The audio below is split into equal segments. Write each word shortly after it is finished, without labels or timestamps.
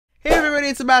Hey everybody,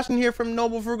 it's Sebastian here from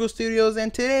Noble Frugal Studios,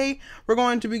 and today we're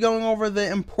going to be going over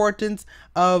the importance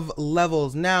of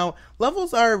levels. Now,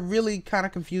 levels are really kind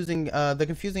of confusing, the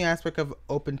confusing aspect of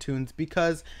Opentoonz,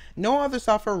 because no other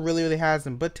software really has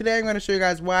them. But today I'm going to show you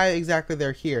guys why exactly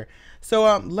they're here.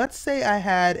 So let's say I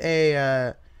had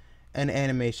an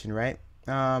animation, right?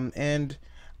 And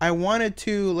I wanted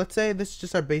to, let's say this is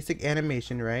just our basic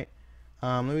animation, right?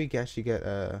 Let me guess you get,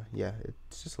 yeah,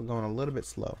 it's just going a little bit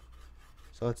slow.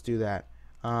 So let's do that.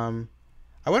 I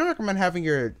wouldn't recommend having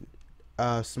your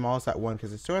smallest at 1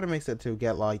 because it sort of makes it to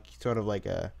get like sort of like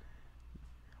a,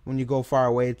 when you go far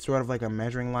away, it's sort of like a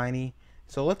measuring liney.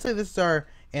 So let's say this is our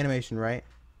animation, right?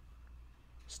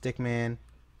 Stickman,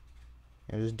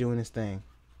 just doing his thing.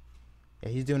 Yeah,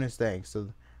 he's doing his thing. So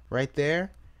right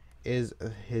there is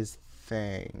his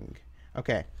thing.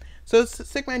 Okay, so it's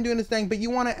Stickman doing his thing, but you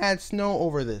want to add snow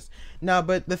over this. Now,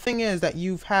 but the thing is that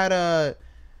you've had a,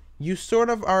 you sort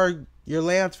of are, your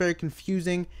layout's very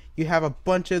confusing. You have a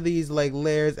bunch of these like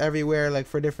layers everywhere, like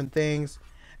for different things,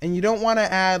 and you don't want to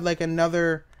add like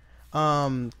another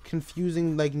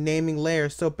confusing like naming layer.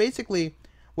 So basically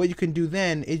what you can do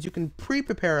then is you can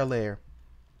pre-prepare a layer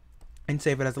and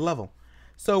save it as a level.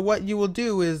 So what you will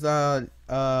do is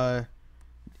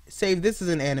save this as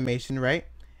an animation, right?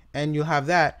 And you'll have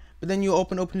that, but then you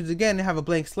open Opentoonz again and have a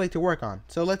blank slate to work on.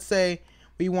 So let's say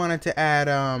we wanted to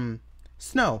add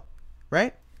snow,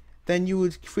 right? Then you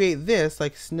would create this,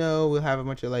 like snow will have a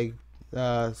bunch of like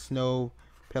snow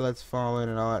pellets falling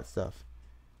and all that stuff,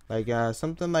 like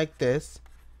something like this,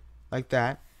 like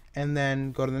that, and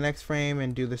then go to the next frame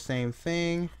and do the same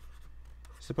thing.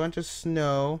 It's a bunch of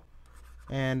snow,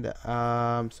 and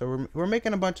so we're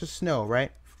making a bunch of snow,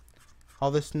 right?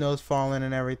 All the snow's falling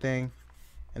and everything,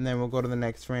 and then we'll go to the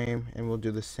next frame and we'll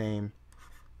do the same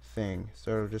thing,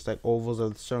 sort of just like ovals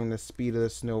of showing the speed of the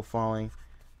snow falling.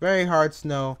 Very hard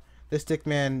snow. This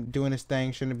Stickman doing his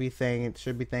thing shouldn't be thinking. It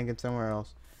should be thinking somewhere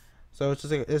else. So it's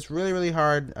just like, it's really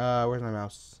hard. Where's my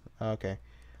mouse? Okay,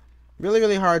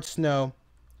 really hard snow,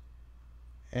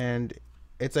 and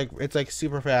it's like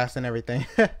super fast and everything.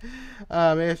 Maybe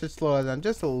I should slow it down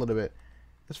just a little bit,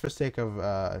 just for sake of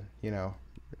you know,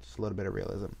 just a little bit of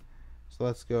realism. So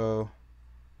let's go.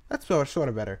 That's sort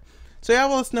of better. So you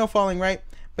have all the snow falling, right?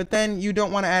 But then you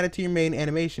don't want to add it to your main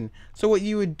animation. So what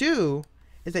you would do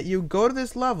is that you go to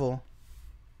this level,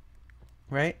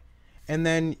 right? And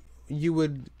then you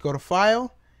would go to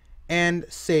File and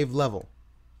Save Level.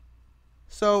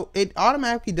 So it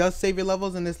automatically does save your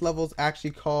levels, and this level is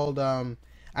actually called,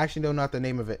 actually no, not the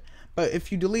name of it. But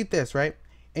if you delete this, right,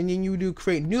 and then you do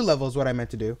create new levels, what I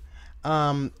meant to do,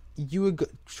 you would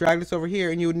drag this over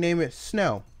here and you would name it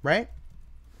Snow, right?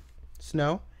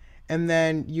 Snow. And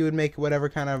then you would make whatever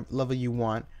kind of level you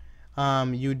want.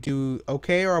 You would do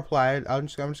OK or apply. I'm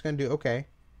just gonna do OK.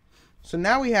 So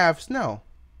now we have snow.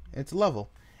 It's a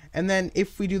level. And then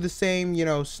if we do the same, you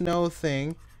know, snow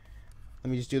thing,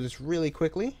 let me just do this really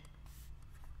quickly.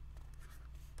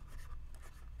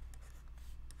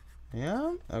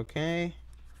 Yeah. Okay.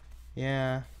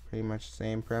 Yeah. Pretty much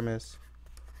same premise.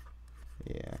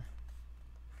 Yeah.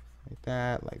 Like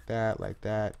that. Like that. Like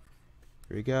that.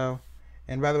 Here we go.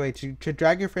 And by the way, to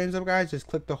drag your frames up, guys, just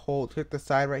click the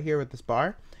side right here with this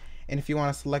bar. And if you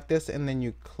want to select this, and then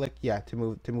you click, yeah, to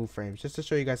move frames, just to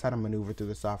show you guys how to maneuver through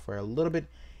the software a little bit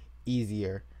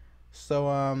easier. So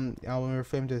I'll move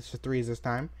frame to 3s this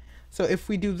time. So if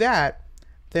we do that,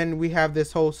 then we have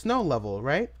this whole snow level,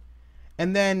 right?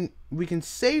 And then we can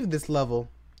save this level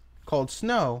called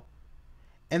snow,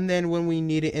 and then when we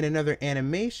need it in another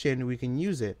animation, we can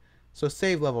use it. So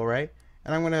save level, right?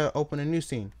 And I'm gonna open a new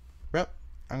scene. Yep,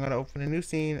 I'm gonna open a new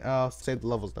scene. I'll save the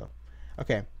levels though.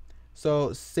 Okay,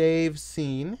 so save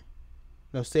scene.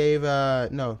 No, save.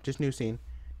 No, just new scene.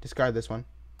 Discard this one.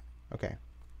 Okay.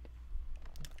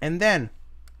 And then,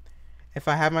 if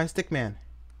I have my Stickman,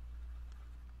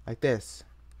 like this.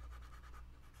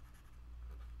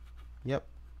 Yep,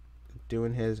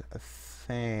 doing his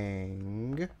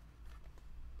thing.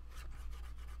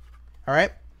 All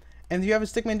right, and if you have a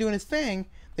Stickman doing his thing,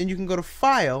 then you can go to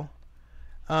File.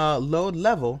 Load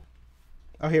level.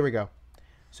 Oh, here we go.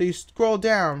 So you scroll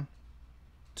down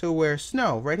to where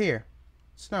snow, right here,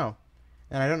 snow,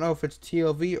 and I don't know if it's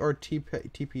TLV or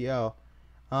TPL.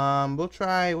 We'll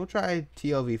try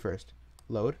TLV first.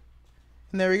 Load,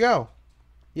 and there we go.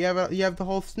 You have the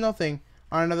whole snow thing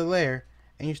on another layer,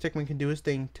 and your Stickman can do his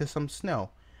thing to some snow,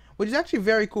 which is actually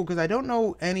very cool because I don't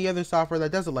know any other software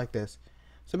that does it like this.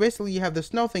 So basically, you have the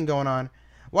snow thing going on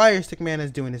while your Stickman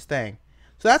is doing his thing.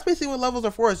 So that's basically what levels are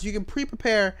for. So you can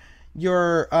pre-prepare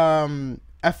your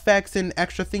effects and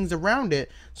extra things around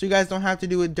it, so you guys don't have to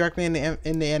do it directly in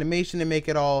the animation and make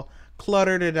it all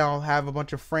cluttered, and I'll have a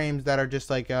bunch of frames that are just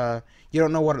like you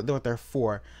don't know what they're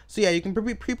for. So yeah, you can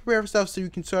prepare stuff so you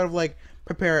can sort of like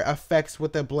prepare effects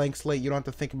with a blank slate. You don't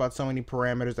have to think about so many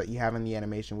parameters that you have in the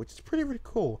animation, which is pretty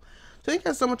cool. So thank you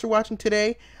guys so much for watching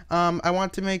today. I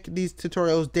want to make these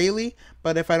tutorials daily,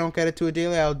 but if I don't get it to a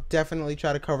daily, I'll definitely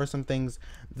try to cover some things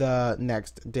the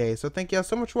next day. So thank you guys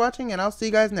so much for watching, and I'll see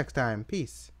you guys next time.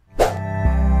 Peace.